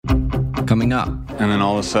Coming up. And then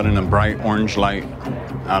all of a sudden a bright orange light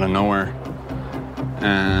out of nowhere.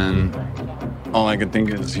 And all I could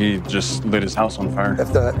think is he just lit his house on fire.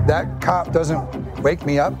 If that cop doesn't wake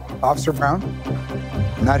me up, Officer Brown,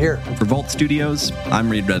 I'm not here. For Volt Studios, I'm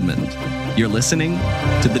Reed Redmond. You're listening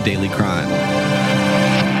to The Daily Crime.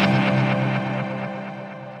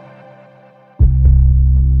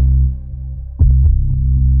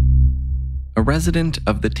 A resident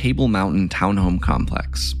of the Table Mountain Townhome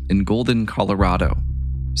Complex in Golden, Colorado,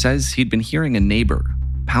 says he'd been hearing a neighbor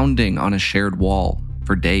pounding on a shared wall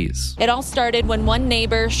for days. It all started when one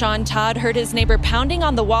neighbor, Sean Todd, heard his neighbor pounding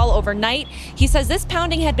on the wall overnight. He says this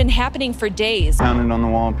pounding had been happening for days. Pounding on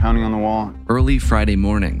the wall. Early Friday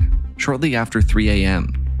morning, shortly after 3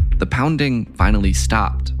 a.m., the pounding finally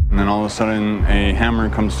stopped. And then all of a sudden, a hammer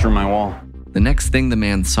comes through my wall. The next thing the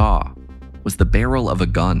man saw was the barrel of a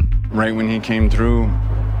gun. Right when he came through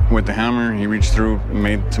with the hammer, he reached through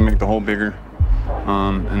to make the hole bigger.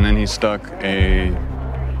 And then he stuck a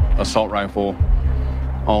assault rifle.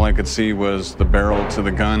 All I could see was the barrel to the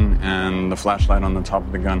gun and the flashlight on the top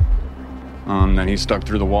of the gun that he stuck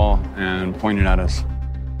through the wall and pointed at us.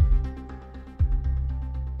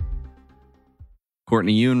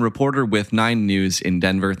 Courtney Yoon, reporter with 9 News in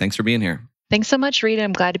Denver. Thanks for being here. Thanks so much, Rita.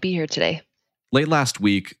 I'm glad to be here today. Late last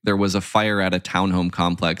week, there was a fire at a townhome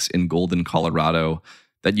complex in Golden, Colorado,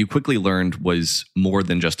 that you quickly learned was more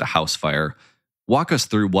than just a house fire. Walk us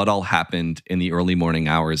through what all happened in the early morning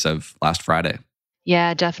hours of last Friday.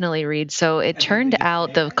 Yeah, definitely, Reed. So it turned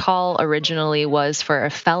out the call originally was for a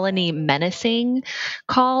felony menacing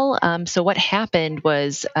call. So what happened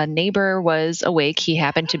was a neighbor was awake. He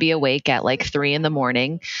happened to be awake at like 3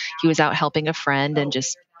 a.m. He was out helping a friend and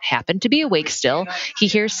just happened to be awake still. He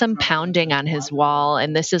hears some pounding on his wall,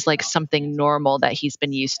 and this is like something normal that he's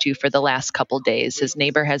been used to for the last couple days. His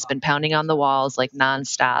neighbor has been pounding on the walls like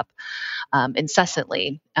nonstop,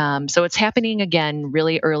 incessantly. So it's happening again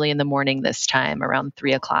really early in the morning this time, around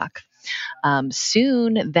 3 o'clock.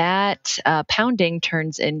 Soon that pounding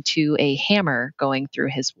turns into a hammer going through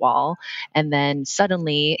his wall, and then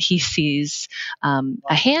suddenly he sees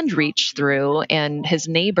a hand reach through, and his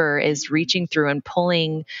neighbor is reaching through and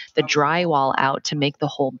pulling the drywall out to make the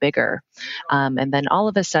hole bigger. And then all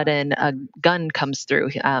of a sudden a gun comes through.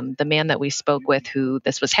 The man that we spoke with who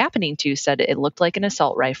this was happening to said it looked like an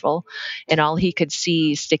assault rifle, and all he could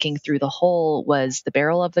see sticking through the hole was the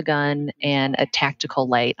barrel of the gun and a tactical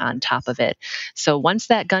light on top of it. So once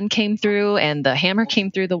that gun came through and the hammer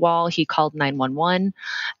came through the wall, he called 911.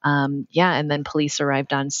 And then police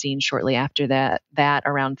arrived on scene shortly after that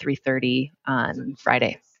around 3:30 on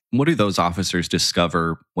Friday. What do those officers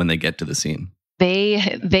discover when they get to the scene?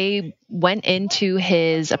 They went into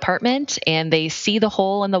his apartment and they see the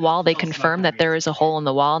hole in the wall. They confirm that there is a hole in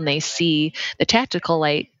the wall, and they see the tactical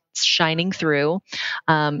light shining through.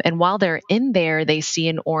 And while they're in there, they see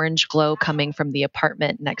an orange glow coming from the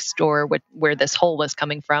apartment next door where this hole was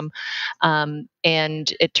coming from. And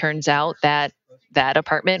it turns out that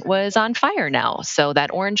apartment was on fire now. So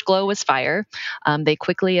that orange glow was fire. They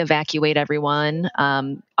quickly evacuate everyone.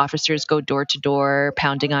 Officers go door to door,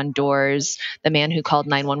 pounding on doors. The man who called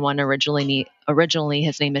 911 originally,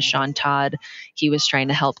 his name is Sean Todd. He was trying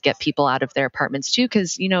to help get people out of their apartments too,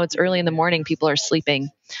 because, it's early in the morning, people are sleeping.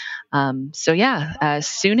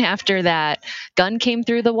 Soon after that gun came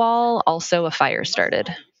through the wall, also a fire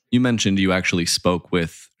started. You mentioned you actually spoke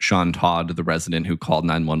with Sean Todd, the resident who called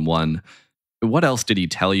 911. What else did he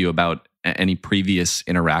tell you about any previous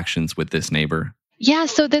interactions with this neighbor? Yeah,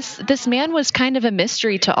 so this man was kind of a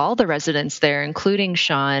mystery to all the residents there, including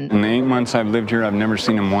Sean. In the 8 months I've lived here, I've never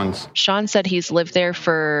seen him once. Sean said he had lived there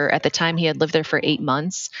for 8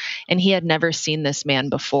 months, and he had never seen this man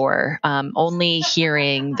before, only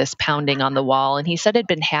hearing this pounding on the wall. And he said it had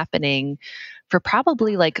been happening for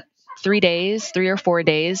probably like 3 or 4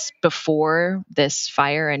 days before this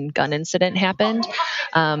fire and gun incident happened.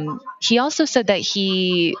 He also said that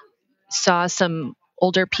he saw some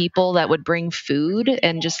older people that would bring food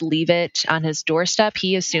and just leave it on his doorstep.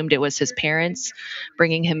 He assumed it was his parents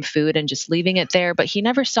bringing him food and just leaving it there, but he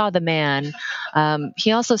never saw the man.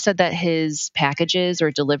 He also said that his packages or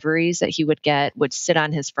deliveries that he would get would sit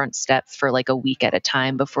on his front step for like a week at a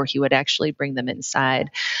time before he would actually bring them inside.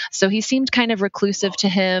 So he seemed kind of reclusive to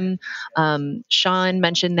him. Sean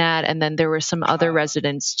mentioned that, and then there were some other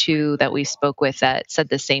residents too that we spoke with that said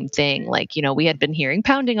the same thing. Like, we had been hearing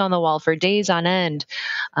pounding on the wall for days on end.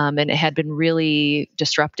 and it had been really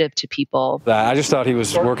disruptive to people. I just thought he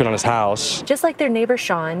was working on his house. Just like their neighbor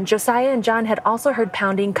Sean, Josiah and John had also heard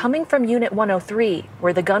pounding coming from Unit 103,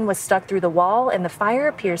 where the gun was stuck through the wall and the fire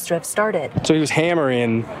appears to have started. So he was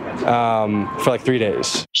hammering for like 3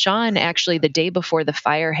 days. Sean, actually, the day before the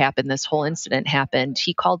fire happened, this whole incident happened,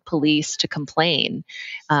 he called police to complain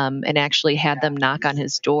and actually had them knock on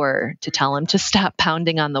his door to tell him to stop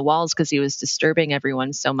pounding on the walls because he was disturbing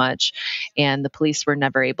everyone so much. And the police were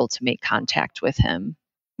never able to make contact with him.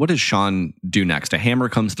 What does Sean do next? A hammer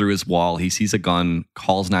comes through his wall. He sees a gun,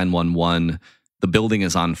 calls 911. The building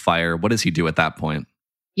is on fire. What does he do at that point?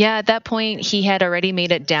 Yeah, at that point, he had already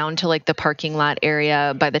made it down to like the parking lot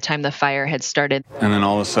area by the time the fire had started. And then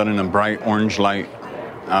all of a sudden, a bright orange light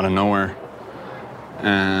out of nowhere.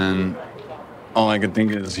 And all I could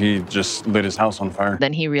think is he just lit his house on fire.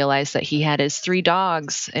 Then he realized that he had his 3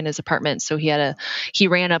 dogs in his apartment. So he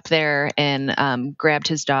ran up there and grabbed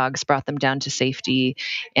his dogs, brought them down to safety.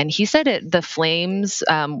 And he said the flames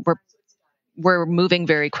were moving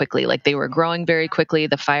very quickly. Like they were growing very quickly.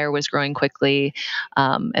 The fire was growing quickly.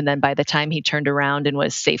 And then by the time he turned around and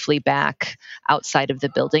was safely back outside of the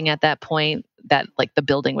building at that point, that like the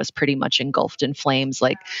building was pretty much engulfed in flames.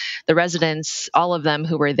 Like the residents, all of them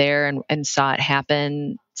who were there and saw it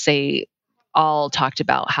happen, all talked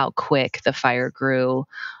about how quick the fire grew.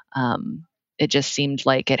 It just seemed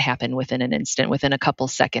like it happened within an instant. Within a couple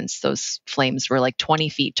seconds, those flames were like 20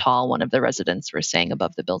 feet tall, one of the residents were saying,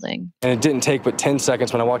 above the building. And it didn't take but 10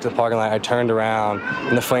 seconds. When I walked to the parking lot, I turned around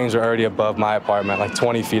and the flames were already above my apartment, like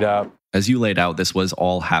 20 feet up. As you laid out, this was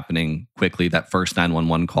all happening quickly. That first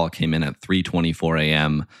 911 call came in at 3:24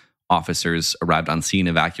 a.m. Officers arrived on scene,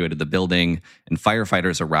 evacuated the building, and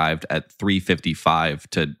firefighters arrived at 3:55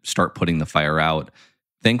 to start putting the fire out.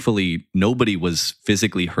 Thankfully, nobody was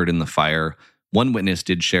physically hurt in the fire. One witness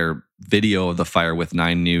did share video of the fire with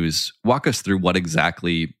 9 News. Walk us through what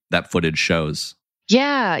exactly that footage shows.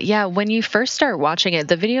 Yeah. When you first start watching it,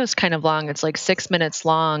 the video is kind of long. It's like 6 minutes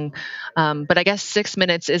long. But I guess 6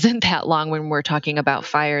 minutes isn't that long when we're talking about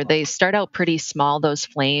fire. They start out pretty small, those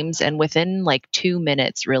flames. And within like 2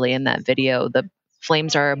 minutes, really, in that video, the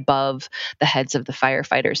flames are above the heads of the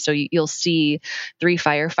firefighters. So you'll see 3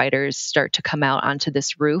 firefighters start to come out onto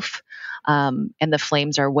this roof, and the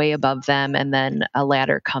flames are way above them. And then a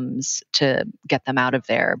ladder comes to get them out of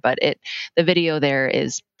there. But the video there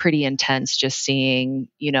is pretty intense, just seeing,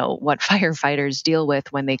 what firefighters deal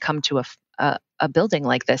with when they come to a building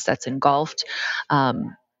like this that's engulfed.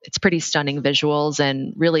 It's pretty stunning visuals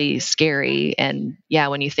and really scary. And yeah,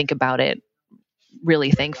 when you think about it,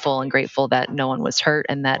 really thankful and grateful that no one was hurt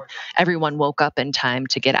and that everyone woke up in time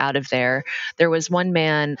to get out of there. There was one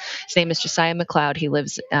man, his name is Josiah McLeod. He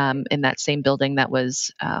lives in that same building that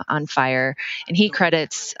was on fire. And he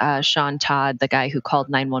credits Sean Todd, the guy who called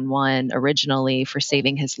 911 originally, for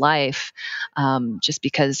saving his life, just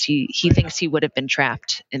because he thinks he would have been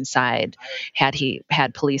trapped inside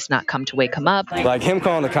had police not come to wake him up. Like him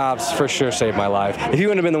calling the cops for sure saved my life. If he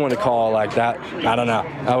wouldn't have been the one to call like that, I don't know.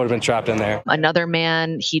 I would have been trapped in there. Another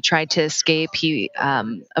man, he tried to escape.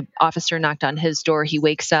 An officer knocked on his door. He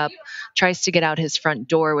wakes up, tries to get out his front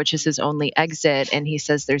door, which is his only exit, and he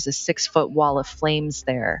says there's a 6-foot wall of flames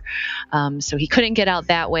there. So he couldn't get out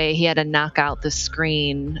that way. He had to knock out the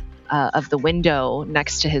screen of the window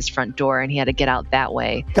next to his front door, and he had to get out that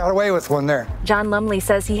way. Got away with one there. John Lumley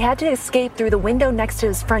says he had to escape through the window next to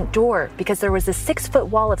his front door because there was a 6-foot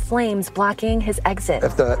wall of flames blocking his exit.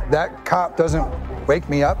 If that cop doesn't wake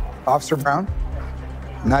me up, Officer Brown,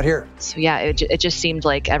 I'm not here. So yeah, it just seemed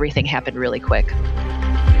like everything happened really quick.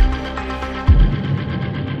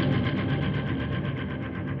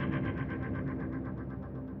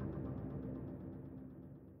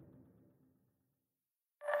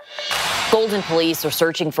 Golden police are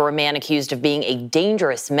searching for a man accused of being a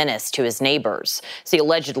dangerous menace to his neighbors. So he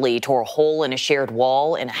allegedly tore a hole in a shared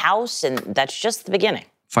wall in a house, and that's just the beginning.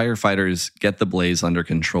 Firefighters get the blaze under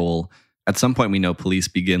control. At some point, we know police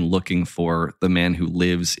begin looking for the man who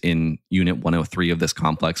lives in Unit 103 of this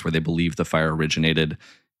complex where they believe the fire originated.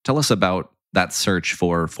 Tell us about that search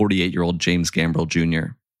for 48-year-old James Gambrill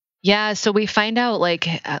Jr. Yeah, so we find out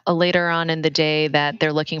later on in the day that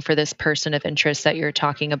they're looking for this person of interest that you're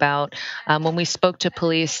talking about. When we spoke to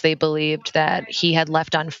police, they believed that he had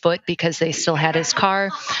left on foot because they still had his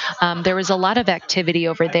car. There was a lot of activity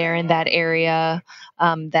over there in that area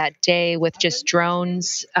that day with just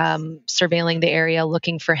drones surveilling the area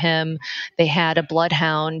looking for him. They had a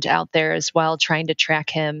bloodhound out there as well trying to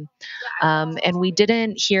track him. And we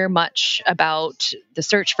didn't hear much about the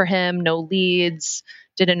search for him, no leads.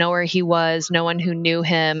 didn't know where he was, no one who knew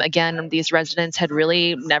him. Again, these residents had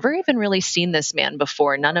really never even really seen this man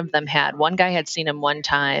before. None of them had. One guy had seen him one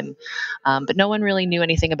time, but no one really knew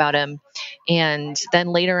anything about him. And then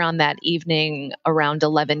later on that evening, around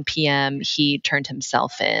 11 p.m., he turned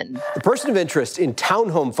himself in. The person of interest in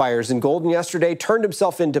townhome fires in Golden yesterday turned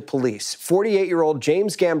himself into police. 48-year-old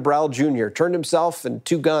James Gambrell Jr. turned himself and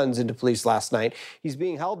 2 guns into police last night. He's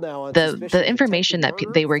being held now on the information that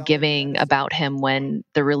they were giving about him when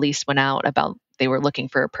the release went out about they were looking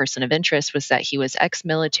for a person of interest was that he was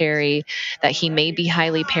ex-military, that he may be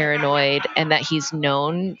highly paranoid, and that he's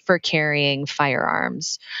known for carrying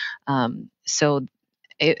firearms. So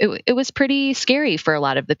it was pretty scary for a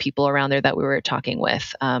lot of the people around there that we were talking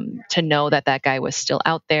with, to know that guy was still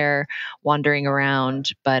out there wandering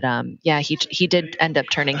around. But he did end up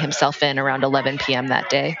turning himself in around 11 p.m. that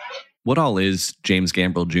day. What all is James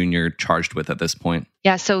Gambrell Jr. charged with at this point?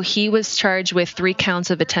 Yeah, so he was charged with 3 counts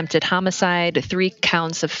of attempted homicide, 3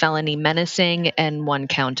 counts of felony menacing, and 1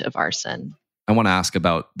 count of arson. I want to ask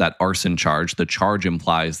about that arson charge. The charge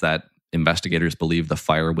implies that investigators believe the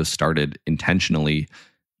fire was started intentionally.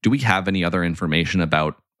 Do we have any other information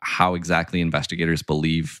about how exactly investigators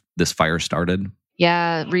believe this fire started?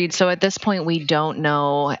 Yeah, Reed. So at this point, we don't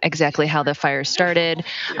know exactly how the fire started.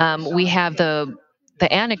 We have the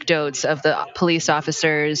anecdotes of the police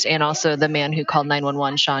officers and also the man who called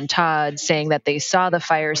 911, Sean Todd, saying that they saw the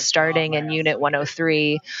fire starting in Unit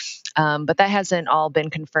 103. But that hasn't all been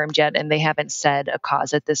confirmed yet, and they haven't said a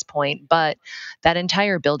cause at this point. But that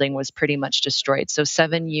entire building was pretty much destroyed. So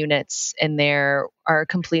 7 units in there are a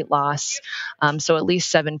complete loss. So at least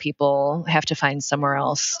 7 people have to find somewhere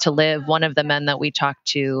else to live. One of the men that we talked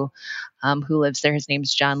to who lives there, his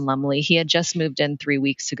name's John Lumley. He had just moved in 3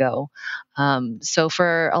 weeks ago. So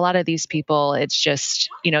for a lot of these people, it's just,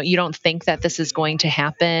 you don't think that this is going to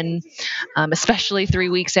happen, especially 3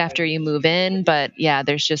 weeks after you move in. But yeah,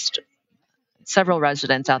 there's just several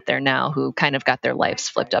residents out there now who kind of got their lives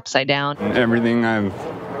flipped upside down. Everything I've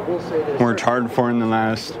worked hard for in the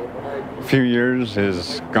last few years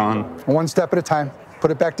is gone. One step at a time,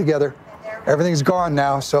 put it back together. Everything's gone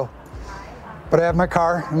now, but I have my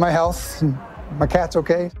car and my health, and my cat's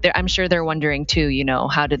okay. I'm sure they're wondering too,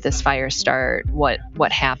 how did this fire start?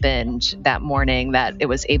 What happened that morning that it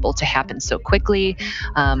was able to happen so quickly?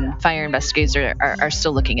 Fire investigators are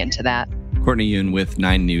still looking into that. Courtney Yoon with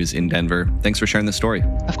 9 News in Denver. Thanks for sharing the story.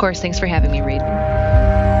 Of course. Thanks for having me, Reed.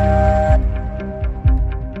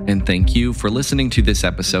 And thank you for listening to this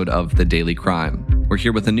episode of The Daily Crime. We're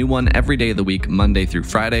here with a new one every day of the week, Monday through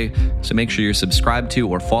Friday, so make sure you're subscribed to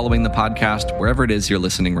or following the podcast wherever it is you're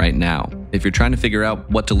listening right now. If you're trying to figure out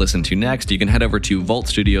what to listen to next, you can head over to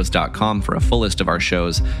vaultstudios.com for a full list of our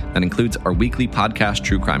shows. That includes our weekly podcast,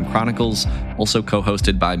 True Crime Chronicles, also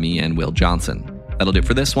co-hosted by me and Will Johnson. That'll do it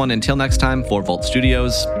for this one. Until next time, for Vault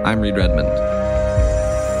Studios, I'm Reed Redmond.